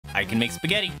I can make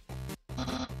spaghetti.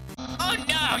 Oh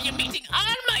no, you're meeting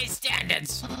all my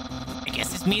standards. I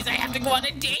guess this means I have to go on a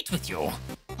date with you.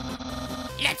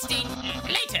 Let's date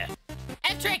later,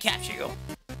 after I capture you.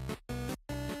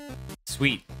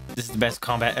 Sweet. This is the best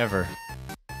combat ever.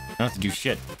 I don't have to do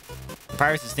shit.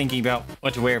 Papyrus is thinking about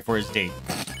what to wear for his date.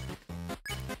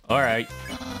 Alright.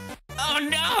 Oh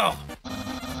no!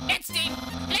 Let's date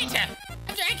later,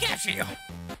 after I capture you.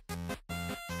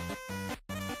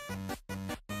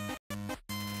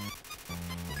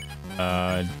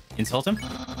 Insult him?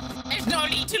 There's no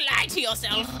need to lie to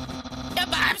yourself. Your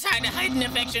barbs hide a hidden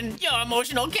affection, your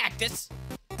emotional cactus.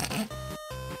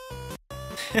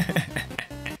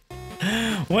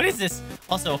 What is this?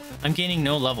 Also, I'm gaining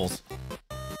no levels.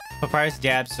 Papyrus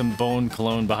dabs some bone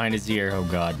cologne behind his ear. Oh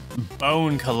god.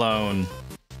 Bone cologne.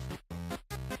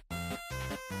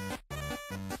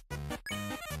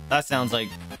 That sounds like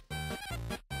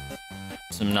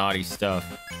some naughty stuff.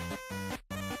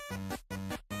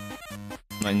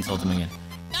 I insult him again.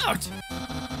 Don't!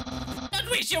 Don't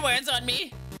waste your words on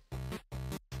me!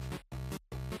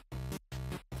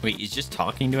 Wait, he's just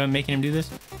talking to him, making him do this?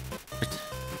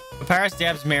 Papyrus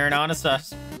dabs marinara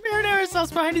sauce. Marinara sauce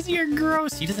behind his ear.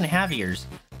 Gross. He doesn't have ears.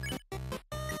 I'm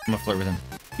gonna flirt with him.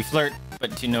 You flirt,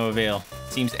 but to no avail.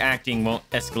 Seems acting won't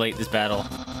escalate this battle.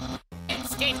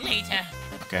 Let's date later.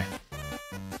 Okay.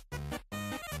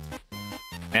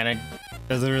 And I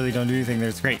really don't do anything there.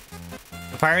 It's great.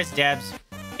 Papyrus dabs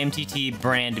MTT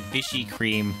brand Bishy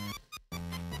cream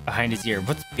behind his ear.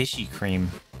 What's Bishy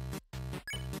cream?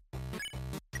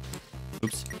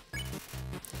 Oops.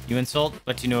 You insult,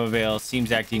 but to no avail.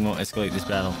 Seems acting won't escalate this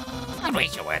battle. Don't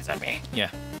waste your words on me. Yeah.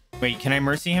 Wait, can I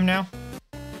mercy him now?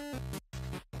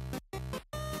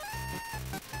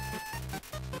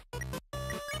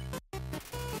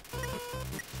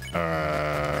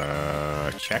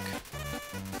 Check.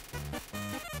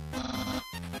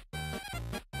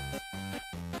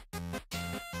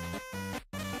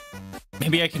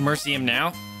 Maybe I can mercy him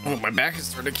now? Oh, my back is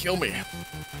starting to kill me.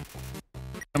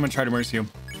 I'm gonna try to mercy him.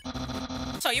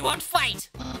 So you won't fight?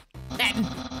 Then,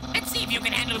 let's see if you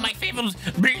can handle my fabled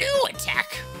blue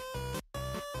attack.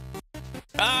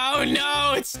 Oh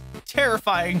no, it's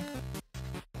terrifying.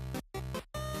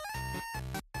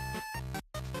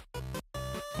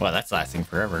 Well, that's lasting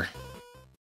forever.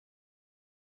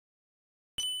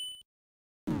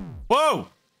 Whoa!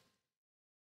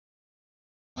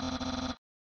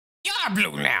 You're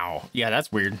blue now. Yeah,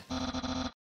 that's weird.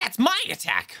 That's my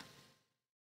attack.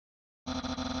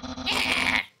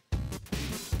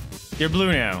 You're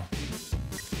blue now.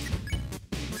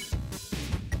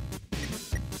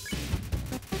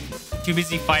 Too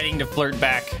busy fighting to flirt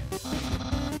back.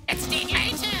 Let's date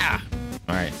later.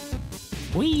 Alright.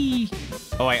 Whee!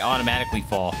 Oh, I automatically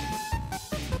fall.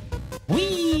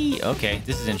 Whee! Okay,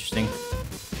 this is interesting.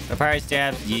 Papyrus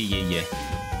dabs. Yeah.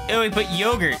 Oh, he put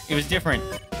yogurt. It was different.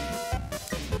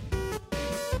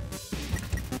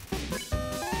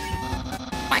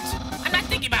 What? I'm not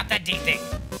thinking about that date thing.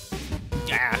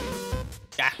 Ah.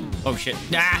 Oh, shit.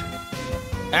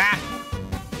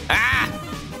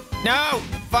 No!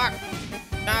 Fuck!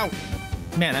 No!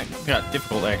 Man, that got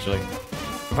difficult, actually.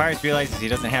 Papyrus realizes he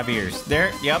doesn't have ears.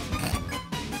 There, yep.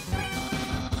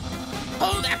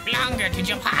 Hold up longer to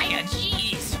jump higher,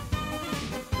 jeez.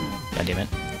 God damn it.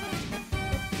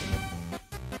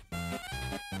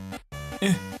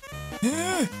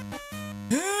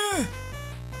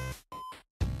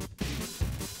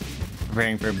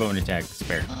 Preparing for a bone attack.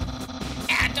 Spare.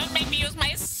 And don't make me use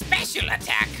my special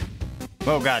attack.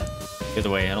 Oh, God. Get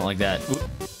away. I don't like that.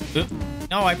 Oop.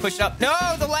 No, I pushed up. No,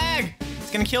 the lag!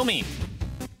 It's gonna kill me.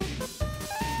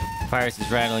 Papyrus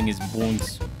is rattling his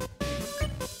bones.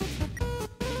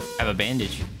 Have a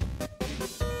bandage.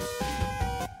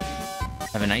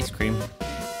 Have an ice cream.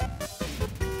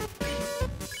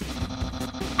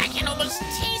 I can almost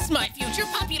taste my future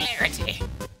popularity.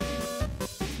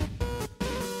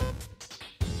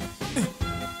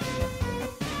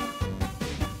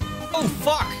 Oh,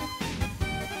 fuck!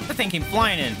 The thing came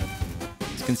flying in.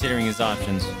 He's considering his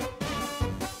options.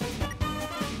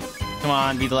 Come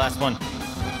on, be the last one.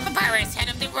 Papyrus, head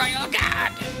of the Royal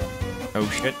Guard. Oh,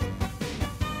 shit.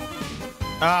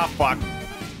 Ah, fuck.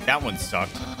 That one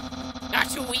sucked. Not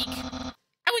too weak.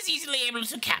 I was easily able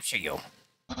to capture you.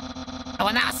 I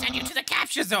will now send you to the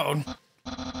capture zone.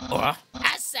 Or,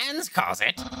 as Sans calls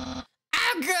it,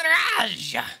 a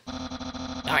garage.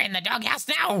 You're in the doghouse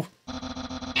now.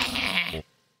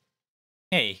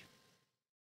 Hey.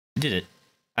 Did it.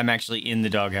 I'm actually in the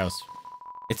doghouse.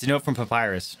 It's a note from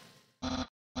Papyrus.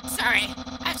 Sorry,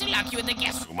 I have to lock you in the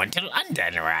guest room until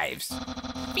Undone arrives.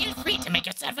 Feel free to make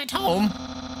yourself at home.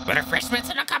 With refreshments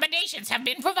and accommodation. accommodations have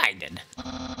been provided.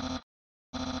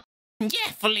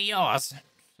 Yeah, fully yours.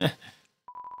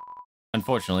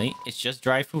 Unfortunately, it's just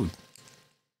dry food.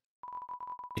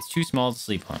 It's too small to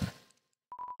sleep on.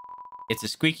 It's a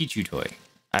squeaky chew toy.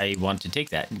 I want to take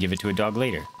that and give it to a dog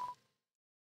later.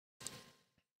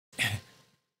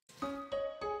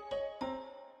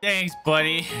 Thanks,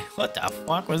 buddy. What the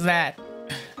fuck was that?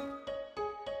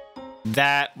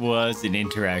 That was an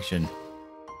interaction.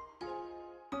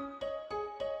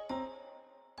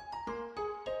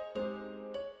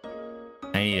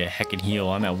 I need a heckin' heal.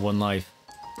 I'm at 1 life.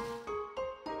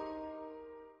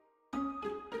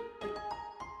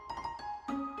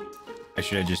 I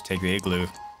should have just taken the igloo.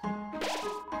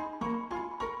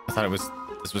 I thought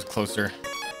this was closer.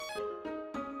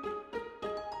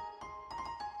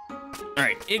 All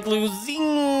right, igloo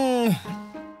zing.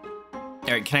 All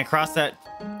right, can I cross that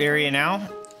area now?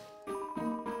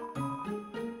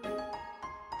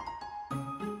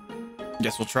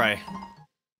 Guess we'll try.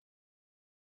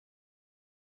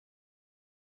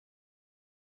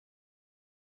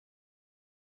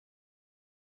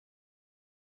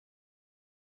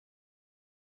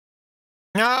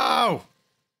 No!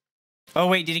 Oh,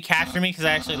 wait, did he capture me because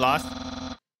I actually lost?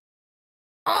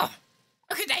 Oh,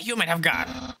 where could that human have gone?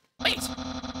 Wait,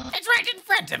 it's right in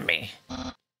front of me.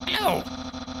 Hello.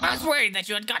 I was worried that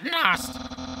you had gotten lost.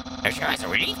 It sure is a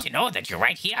relief to know that you're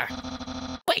right here.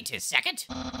 Wait a second.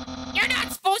 You're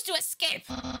not supposed to escape.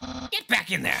 Get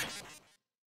back in there.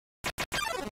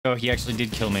 Oh, he actually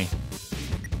did kill me.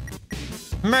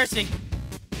 Mercy!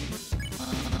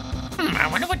 I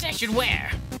wonder what I should wear.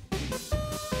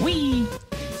 Wee!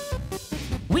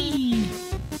 Wee!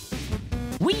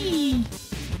 Wee!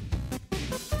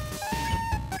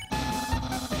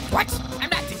 What? I'm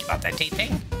not thinking about that date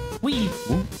thing. Wee!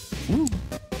 Woo! Woo!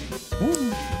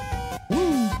 Woo!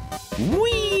 Woo!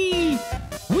 Wee!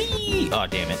 Wee! Oh,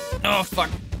 damn it. Oh, fuck.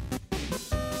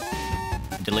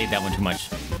 I delayed that one too much.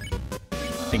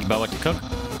 Think about what to cook?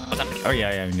 What's up? Oh,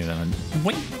 yeah, I knew that one.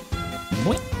 Boink!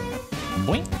 Boink!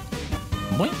 Boink!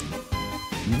 Boink!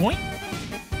 Boink!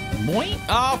 Boink!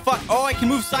 Oh, fuck. Oh, I can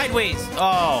move sideways.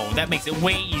 Oh, that makes it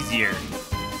way easier.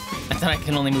 I thought I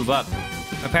can only move up.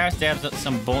 Papyrus stabs at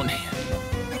some bone.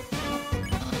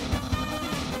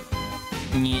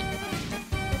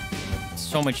 It's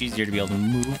so much easier to be able to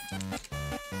move.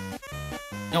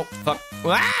 No, fuck.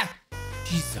 Ah!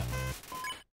 Jesus.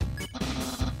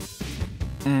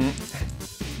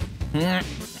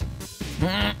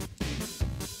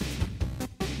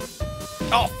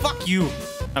 Oh, fuck you.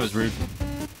 That was rude.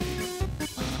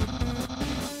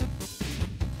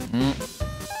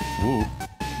 Ooh.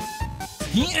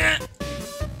 Yeah.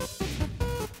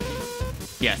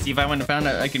 Yeah, see, if I wouldn't have found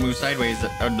out I could move sideways,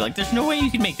 I would be like, there's no way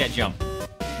you can make that jump.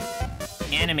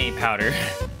 Anime powder.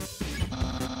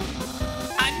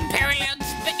 Unparalleled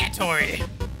spaghettori.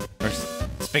 Or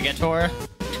spaghettor.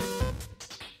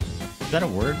 Is that a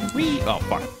word? Wee. Oh,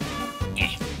 fuck.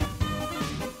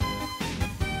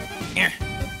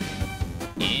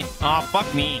 Oh,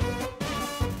 fuck me.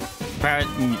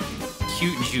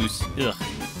 Cute juice. Ugh.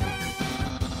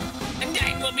 And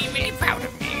Dine will be really proud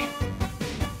of me.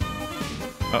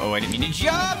 Uh-oh, I didn't mean to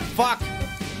jump! Fuck!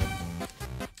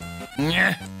 I'm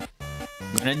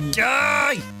gonna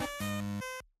die!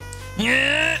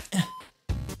 I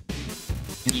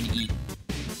need to eat.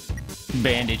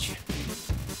 Bandage.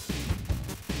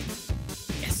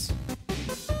 Yes.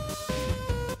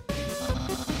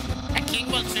 A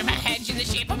king will trim a hedge in the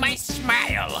shape of my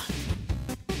smile.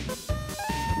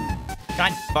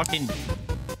 God fucking...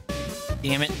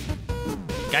 Damn it.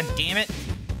 God damn it.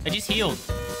 I just healed.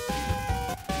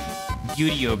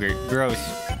 Beauty yogurt. Gross.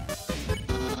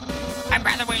 My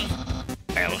brother will...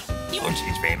 Well, he won't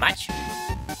change very much.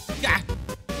 Gah!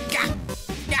 Gah!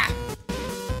 Gah!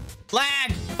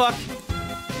 Lag! Fuck!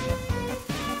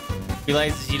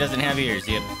 Realizes he doesn't have ears.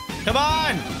 Yep. Come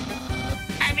on!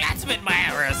 I'm lots of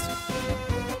admirers.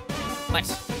 What?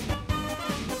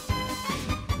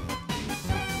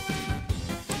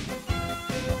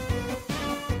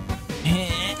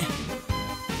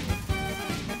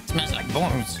 Smells like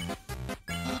bones.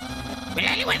 Will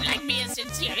anyone like me as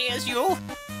sincerely as you?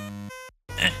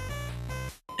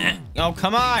 Oh,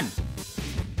 come on!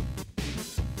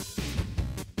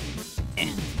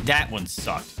 That one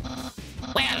sucked.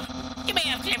 Well, you may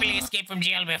have cleverly escaped from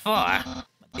jail before, but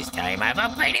this time I've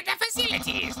upgraded the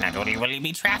facilities. Not only will you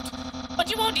be trapped, but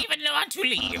you won't even know how to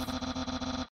leave.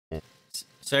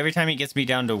 So every time he gets me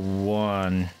down to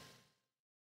 1,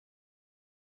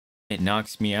 it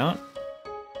knocks me out?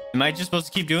 Am I just supposed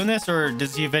to keep doing this, or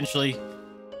does he eventually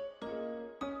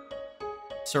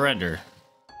surrender?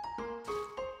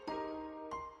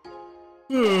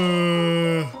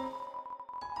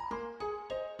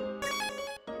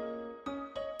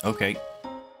 Okay.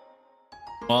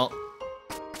 Well,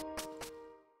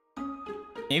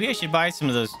 maybe I should buy some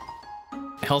of those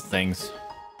health things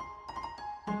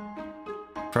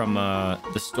from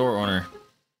the store owner.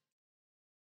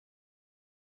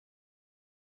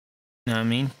 Know what I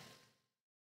mean?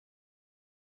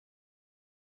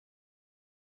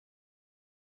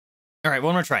 All right,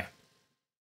 one more try.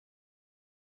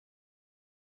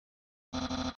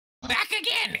 Back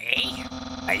again, eh?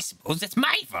 I suppose it's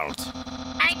my fault.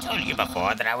 I told you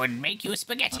before that I would make you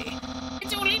spaghetti.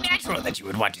 It's only natural that you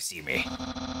would want to see me.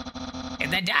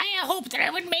 In the dire hope that I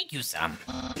would make you some.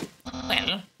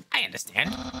 Well, I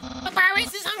understand.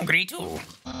 Papyrus is hungry too.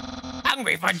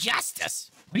 Hungry for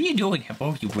justice. What are you doing,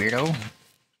 Hippo, you weirdo?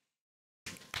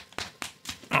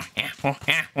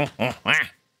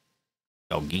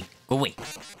 Doggy, go away.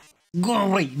 Go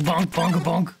away, bonk, bonk,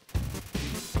 bonk.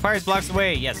 Papyrus blocks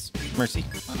away. Yes, mercy.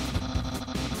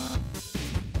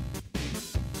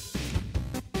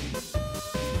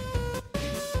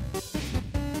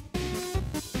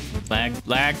 Lag,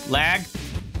 lag, lag.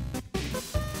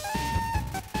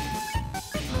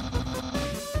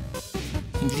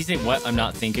 Did he say what? I'm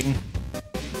not thinking.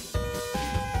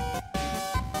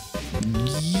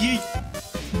 Yeet.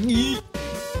 Yeet.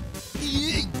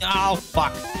 Yeet. Oh,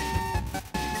 fuck.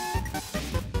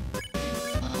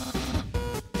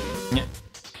 Yeah.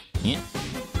 Yeah.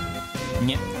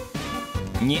 Yeah.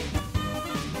 Yeah.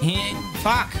 Yeah.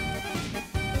 Fuck.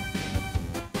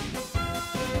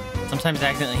 Sometimes I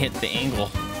accidentally hit the angle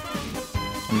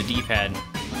on the D-pad.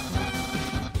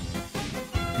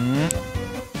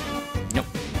 Nope.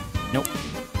 Nope.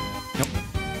 Nope.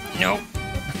 Nope.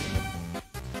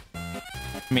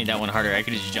 Made that one harder. I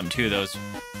could have just jumped 2 of those.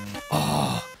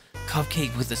 Oh,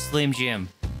 cupcake with a Slim Jim.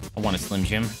 I want a Slim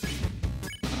Jim.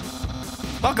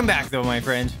 Welcome back, though, my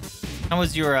friend. How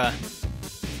was your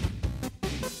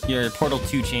Portal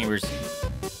 2 chambers?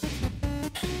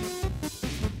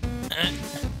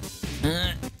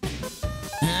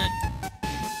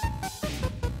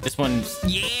 This one's...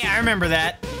 Yeah, I remember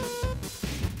that.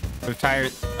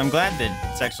 Retired. I'm glad that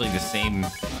it's actually the same.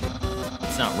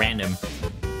 It's not random.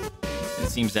 It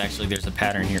seems actually there's a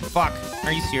pattern here. Fuck.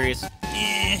 Are you serious?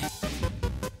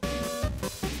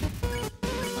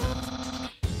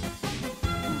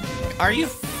 Are you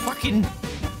fucking...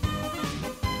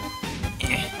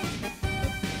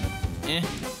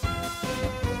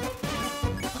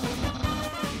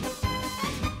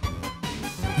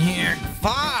 Here.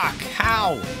 Fuck!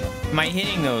 How am I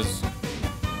hitting those?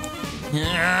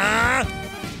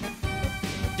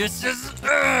 This is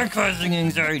causing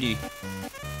anxiety.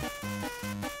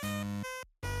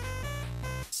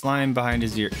 Slime behind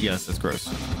his ear. Yes, that's gross.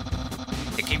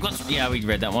 Yeah, we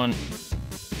read that one.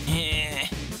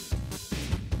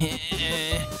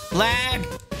 Lag!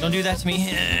 Don't do that to me.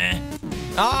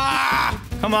 Ah!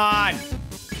 Come on!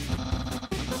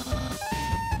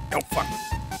 No fuck.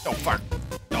 No fuck.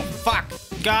 No fuck.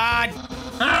 God!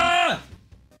 Ah!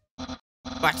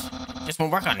 What? Just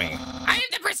won't work on me. I am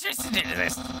the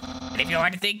persistent-ist. And if you are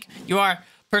to think you are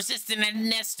persistent and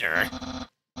nester,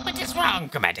 but it's wrong,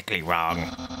 grammatically wrong.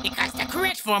 Because the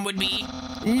correct form would be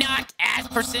not as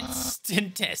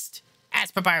persistentist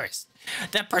as Papyrus.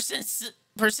 The persistent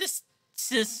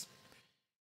persistentist.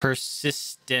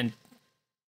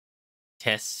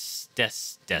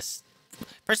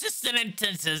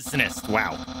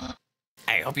 Wow.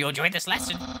 I hope you enjoyed this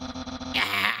lesson.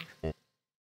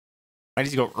 Why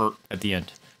does he go at the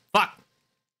end? Fuck!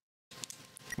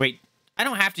 Wait, I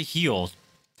don't have to heal.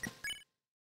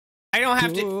 I don't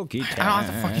have to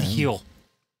fucking heal.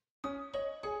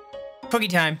 Cookie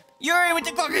time. You're in with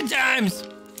the cookie times!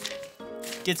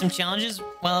 Did some challenges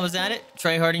while I was at it.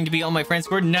 Try harding to beat all my friends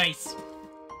scored. Nice!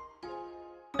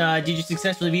 Did you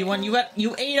successfully beat one? You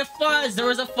ate a fuzz! There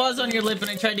was a fuzz on your lip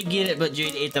and I tried to get it, but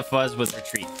Jade ate the fuzz with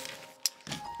retreat.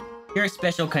 You're a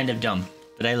special kind of dumb,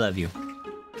 but I love you.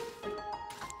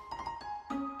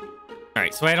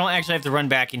 Alright, so I don't actually have to run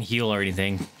back and heal or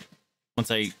anything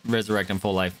once I resurrect in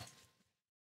full life.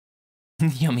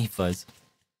 Yummy fuzz.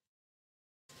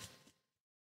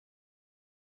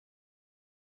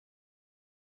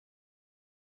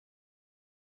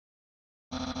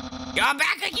 You're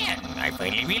back again. I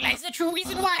finally realized the true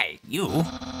reason why. You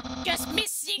just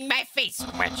miss seeing my face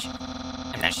so much.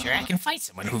 I'm not sure I can fight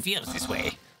someone who feels this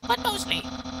way. But mostly,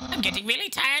 I'm getting really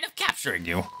tired of capturing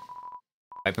you.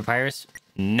 By Papyrus?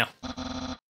 No.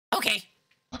 Okay.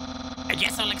 I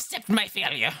guess I'll accept my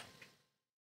failure.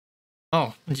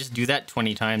 Oh, just do that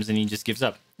 20 times and he just gives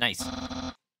up. Nice.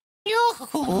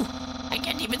 Yoo-hoo. I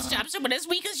can't even stop someone as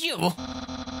weak as you.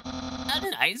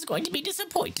 Unde's going to be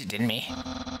disappointed in me.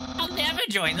 I'll never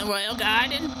join the Royal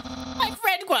Guard, and my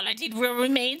friend quality will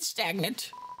remain stagnant.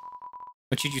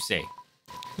 What should you say?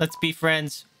 Let's be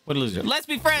friends. What a loser. Let's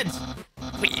be friends!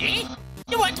 Really?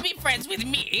 You want to be friends with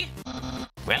me?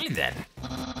 Well then,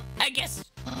 I guess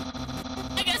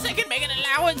I can make an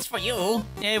allowance for you.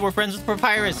 Hey, we're friends with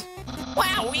Papyrus.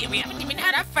 Wow, we haven't even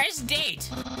had our first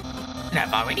date. And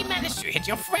I've already managed to hit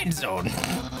your friend zone.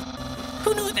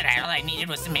 Who knew that all I needed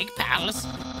was to make pals?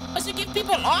 Was to give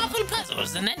people awful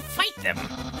puzzles and then fight them.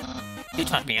 You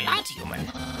taught me a lot, human.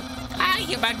 I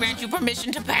hereby grant you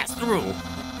permission to pass through.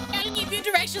 I'll give you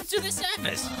directions to the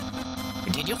surface.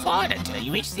 Continue forward until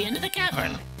you reach the end of the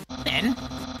cavern. Then,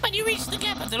 when you reach the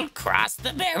capital, cross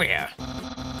the barrier.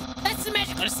 That's the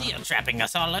magical seal trapping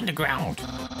us all underground.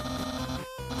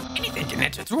 Anything can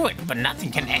enter through it, but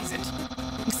nothing can exit.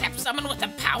 Except someone with a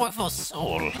powerful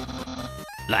soul.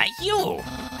 Like you.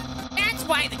 That's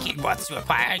why the king wants to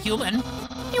acquire a human.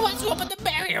 He wants to open the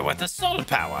barrier with the soul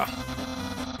power.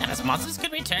 And his monsters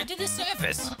can return to the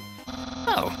surface.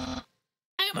 Oh,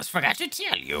 I almost forgot to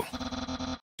tell you.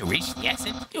 To reach the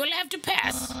exit, you will have to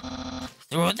pass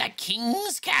through the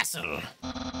king's castle.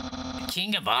 The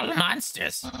king of all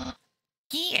monsters.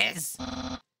 He is,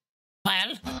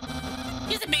 well,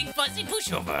 he's a big fuzzy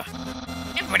pushover.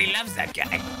 Everybody loves that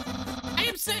guy. I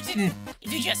am certain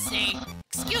if you just say,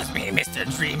 "Excuse me, Mr.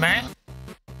 Dreamer."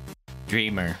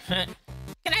 Dreamer.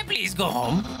 Can I please go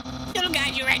home? He'll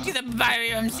guide you right to the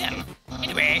barrier himself.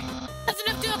 Anyway, that's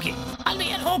enough talking. I'll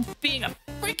be at home being a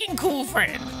freaking cool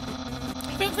friend.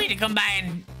 Feel free to come by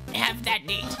and have that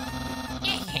date.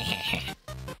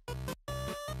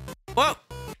 Whoa!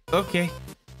 Okay.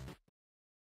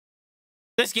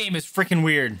 This game is freaking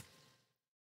weird.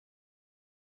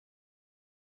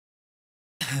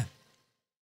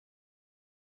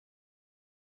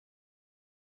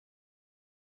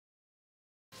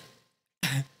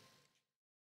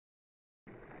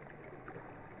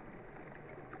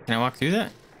 Can I walk through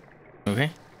that?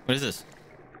 Okay. What is this?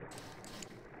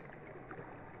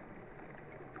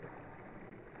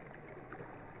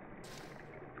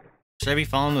 Should I be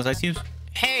following those ice cubes?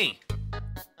 Hey!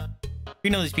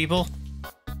 You know these people.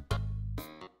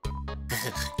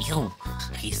 Yo,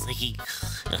 are you thinking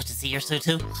to see her so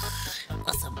too?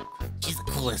 Awesome. She's the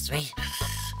coolest, right?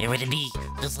 It would be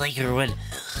just like her when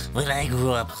I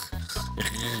grew up.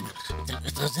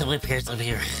 Don't tell my parents I'm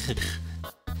here.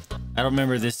 I don't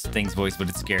remember this thing's voice, but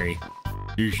it's scary.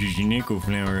 This is your nickel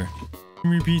flower.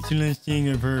 Repeats the last thing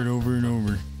I've heard over and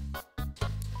over.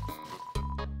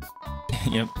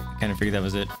 Yep, kind of figured that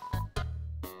was it.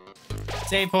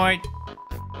 Save point!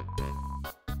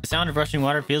 The sound of rushing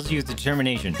water fills you with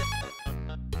determination.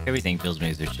 Everything fills me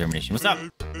with determination. What's up?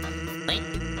 Wait,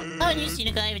 haven't you seen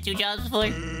a guy with 2 jobs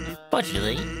before?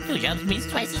 Fortunately, 2 jobs means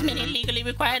twice as many legally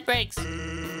required breaks.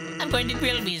 I'm going to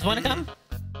Grillby's. Wanna come?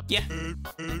 Yeah.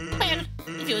 Well,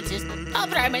 if you insist, I'll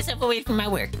pry myself away from my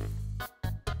work.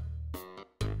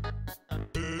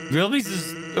 Grillby's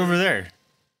is over there.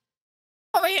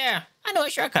 Over here. I know a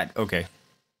shortcut. Okay.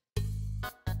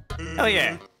 Oh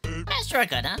yeah. A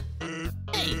shortcut, huh?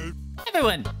 Hey,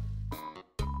 everyone.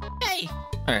 Hey.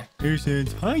 Alright. Here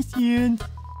says, hi, Sans.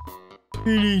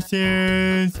 Here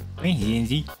says, hi,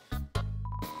 Sansy.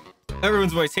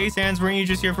 Everyone's voice. Hey, Sans, weren't you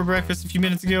just here for breakfast a few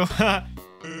minutes ago? Yeah,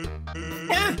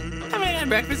 I haven't had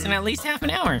breakfast in at least half an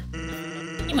hour.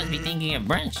 You must be thinking of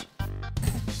brunch.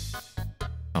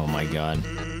 Oh my god.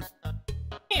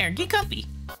 Here, get comfy.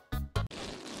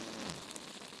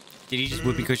 Did he just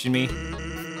whoopee cushion me?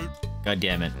 God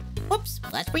damn it. Whoops,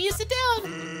 that's where you sit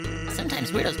down.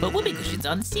 Sometimes weirdos put whoopee cushions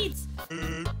on the seats.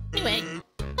 Anyway,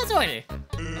 let's order.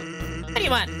 What do you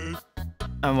want?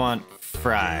 I want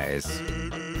fries.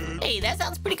 Hey, that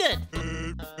sounds pretty good.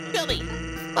 Gilby,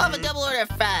 we'll have a double order of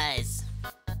fries.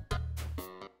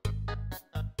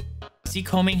 Is he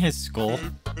combing his skull?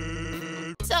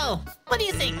 So, what do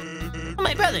you think? Oh,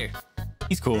 my brother.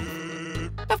 He's cool.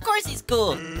 Of course he's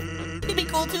cool. He'd be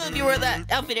cool too if you wore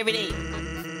that outfit every day.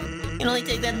 You can only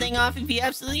take that thing off if you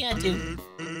absolutely had to.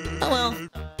 Oh well,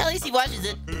 at least he washes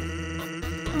it.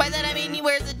 By that I mean he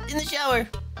wears it in the shower.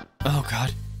 Oh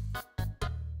god.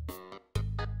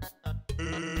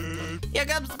 Here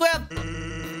comes the grub.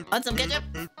 Want some ketchup?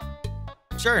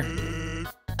 Sure.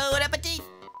 Bon appetit.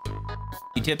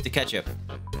 You tip the ketchup.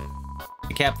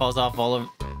 The cap falls off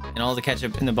and all the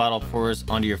ketchup in the bottle pours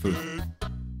onto your food.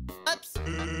 Oops.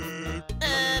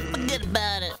 Forget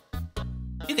about it.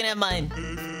 You can have mine.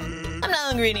 I'm not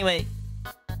hungry anyway.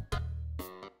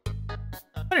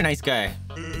 What a nice guy.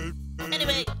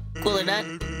 Anyway, cool or not,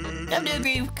 I have to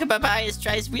agree Papyrus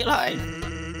tries real hard.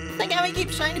 Like how he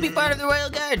keeps trying to be part of the Royal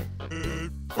Guard.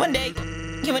 One day,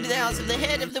 he went to the house of the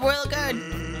head of the Royal Guard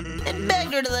and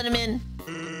begged her to let him in.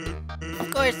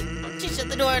 Of course, she shut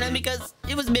the door on him because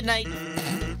it was midnight.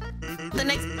 The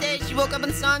next day, she woke up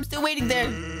and saw him still waiting there.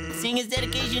 Seeing his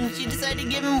dedication, she decided to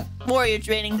give him warrior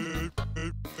training.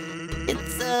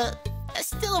 It's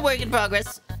still a work in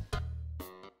progress.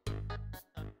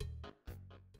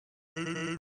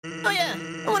 Oh yeah,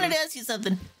 I wanted to ask you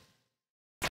something.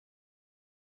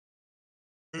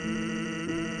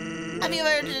 Have you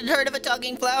ever heard of a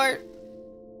talking flower?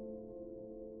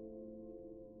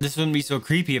 This wouldn't be so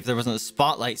creepy if there wasn't a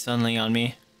spotlight suddenly on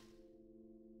me.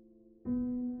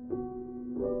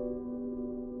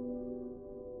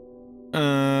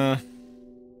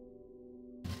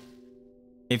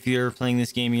 If you're playing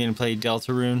this game, you're gonna play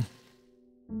Deltarune.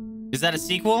 Is that a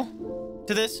sequel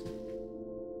to this?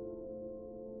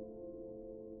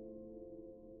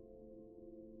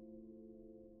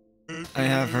 I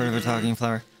have heard of a talking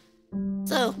flower.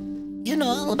 So, you know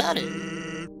all about it.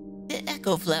 The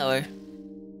echo flower.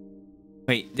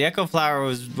 Wait, the echo flower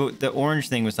was what the orange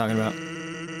thing was talking about.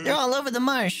 They're all over the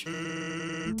marsh.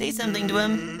 Say something to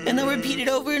him, and they'll repeat it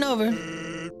over and over.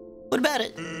 What about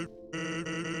it?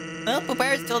 Well,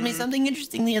 Papyrus told me something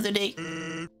interesting the other day.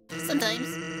 Sometimes,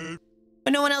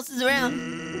 when no one else is around,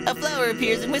 a flower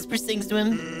appears and whispers things to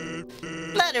him.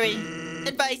 Flattery,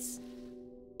 advice,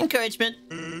 encouragement,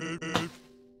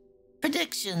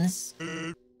 predictions.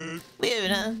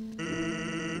 Weird, huh?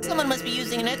 Someone must be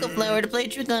using an echo flower to play a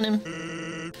trick on him.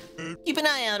 Keep an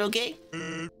eye out, okay?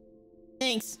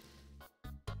 Thanks.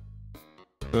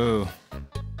 Ooh.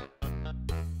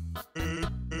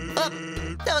 Oh,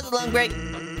 that was a long break.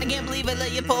 I can't believe I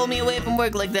let you pull me away from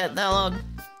work like that long.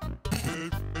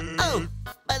 Oh,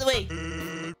 by the way,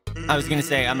 I was gonna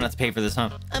say, I'm gonna have to pay for this, huh?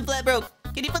 I'm flat broke.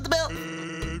 Can you put the bill?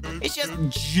 It's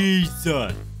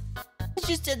Jesus.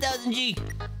 just 10,000 G.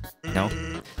 No.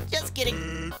 Just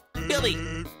kidding. Bill me.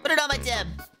 Put it on my tab.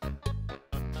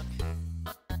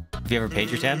 Have you ever paid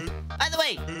your tab? By the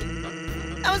way,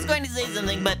 I was going to say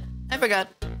something, but I forgot.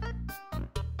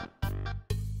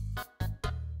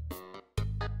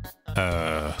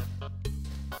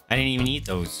 I didn't even eat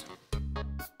those.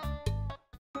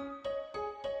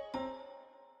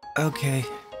 Okay.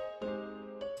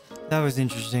 That was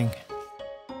interesting.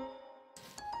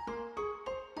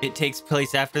 It takes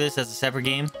place after this as a separate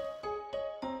game?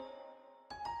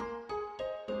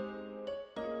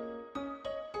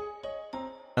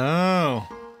 Oh.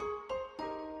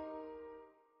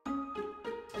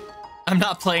 I'm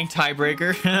not playing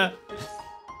Tiebreaker.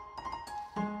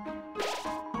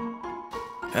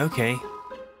 Okay.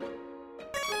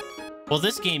 Well,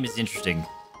 this game is interesting.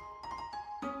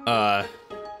 Well,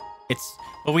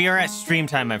 we are at stream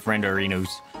time, my friend already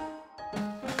knows.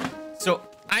 So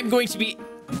I'm going to be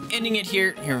ending it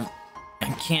here. Here, I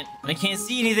can't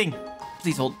see anything.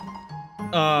 Please hold.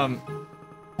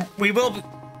 We will be...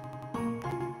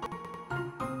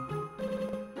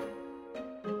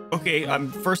 Okay,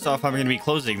 first off, I'm going to be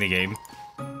closing the game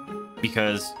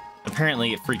because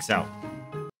apparently it freaks out.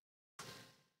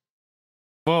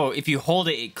 Whoa, if you hold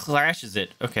it, it crashes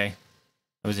it. Okay.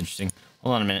 That was interesting.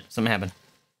 Hold on a minute. Something happened.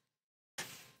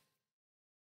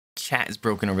 Chat is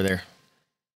broken over there.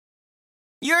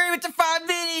 Yuri with the 5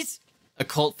 minis! A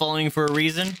cult following for a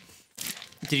reason.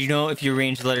 Did you know if you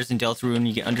arrange the letters in Deltarune,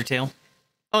 you get Undertale?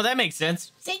 Oh, that makes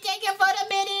sense. Say thank you for the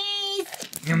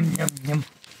minis! Yum, yum, yum.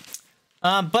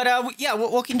 Yeah,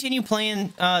 we'll continue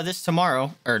playing this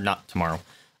tomorrow. Or not tomorrow.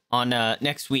 On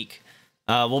next week.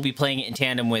 We'll be playing it in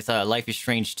tandem with Life is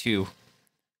Strange 2.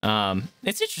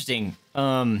 It's interesting.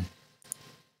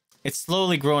 It's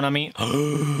slowly growing on me.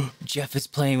 Jeff is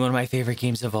playing one of my favorite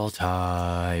games of all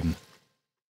time.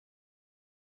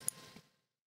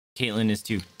 Caitlin is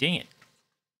too. Dang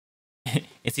it.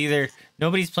 It's either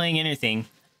nobody's playing anything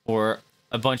or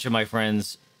a bunch of my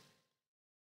friends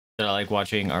that I like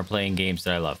watching are playing games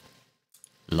that I love.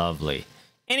 Lovely.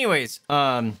 Anyways,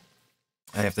 I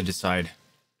have to decide.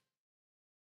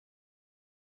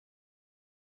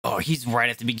 Oh, he's right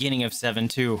at the beginning of 7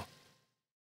 too.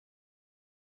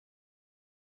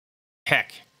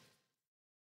 Heck.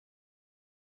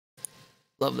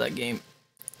 Love that game.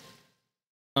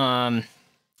 I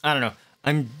don't know.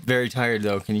 I'm very tired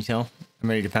though, can you tell? I'm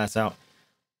ready to pass out.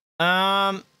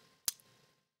 Yeah,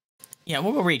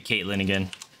 we'll go raid Caitlin again.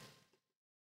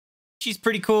 She's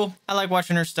pretty cool. I like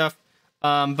watching her stuff.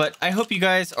 But I hope you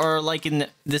guys are liking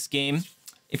this game.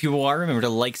 If you are, remember to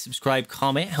like, subscribe,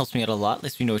 comment. It helps me out a lot.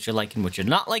 Lets me know what you're liking, what you're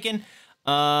not liking.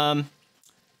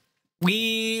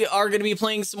 We are going to be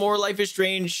playing some more Life is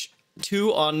Strange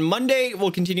 2 on Monday.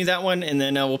 We'll continue that one, and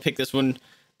then we'll pick this one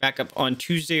back up on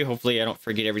Tuesday. Hopefully I don't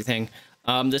forget everything.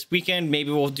 This weekend,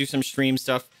 maybe we'll do some stream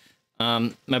stuff.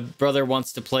 My brother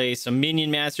wants to play some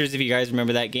Minion Masters, if you guys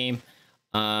remember that game.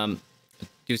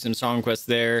 Do some song quests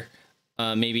there.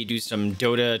 Maybe do some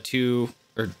Dota 2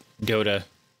 or Dota.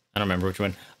 I don't remember which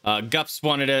one. Gups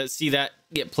wanted to see that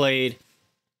get played.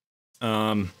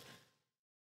 Been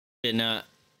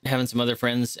having some other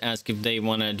friends ask if they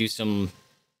want to do some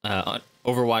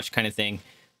Overwatch kind of thing.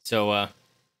 So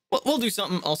we'll do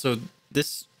something. Also,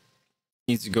 this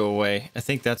needs to go away. I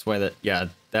think that's why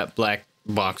that black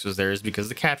box was there, is because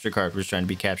the capture card was trying to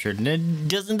be captured and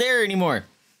it isn't there anymore.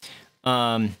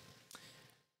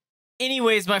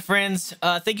 Anyways, my friends,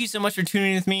 thank you so much for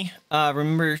tuning in with me.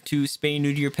 Remember to spay and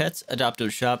neuter your pets, adopt or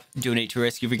shop, donate to a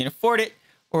rescue if you can afford it,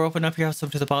 or open up your house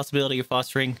up to the possibility of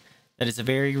fostering. That is a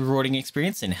very rewarding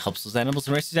experience and helps those animals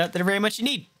and rescues out that are very much in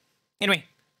need. Anyway,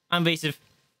 I'm Vaesive.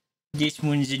 This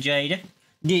one's a Jada.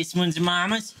 This one's a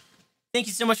Mama's. Thank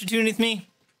you so much for tuning in with me,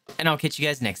 and I'll catch you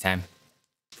guys next time.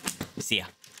 See ya.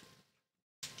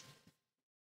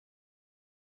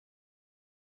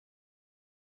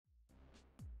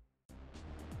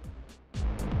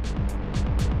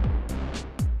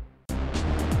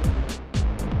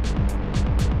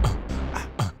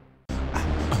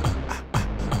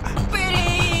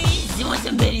 Biddies! You want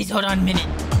some biddies? Hold on a minute.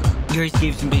 You already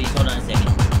gave some biddies. Hold on a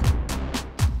second.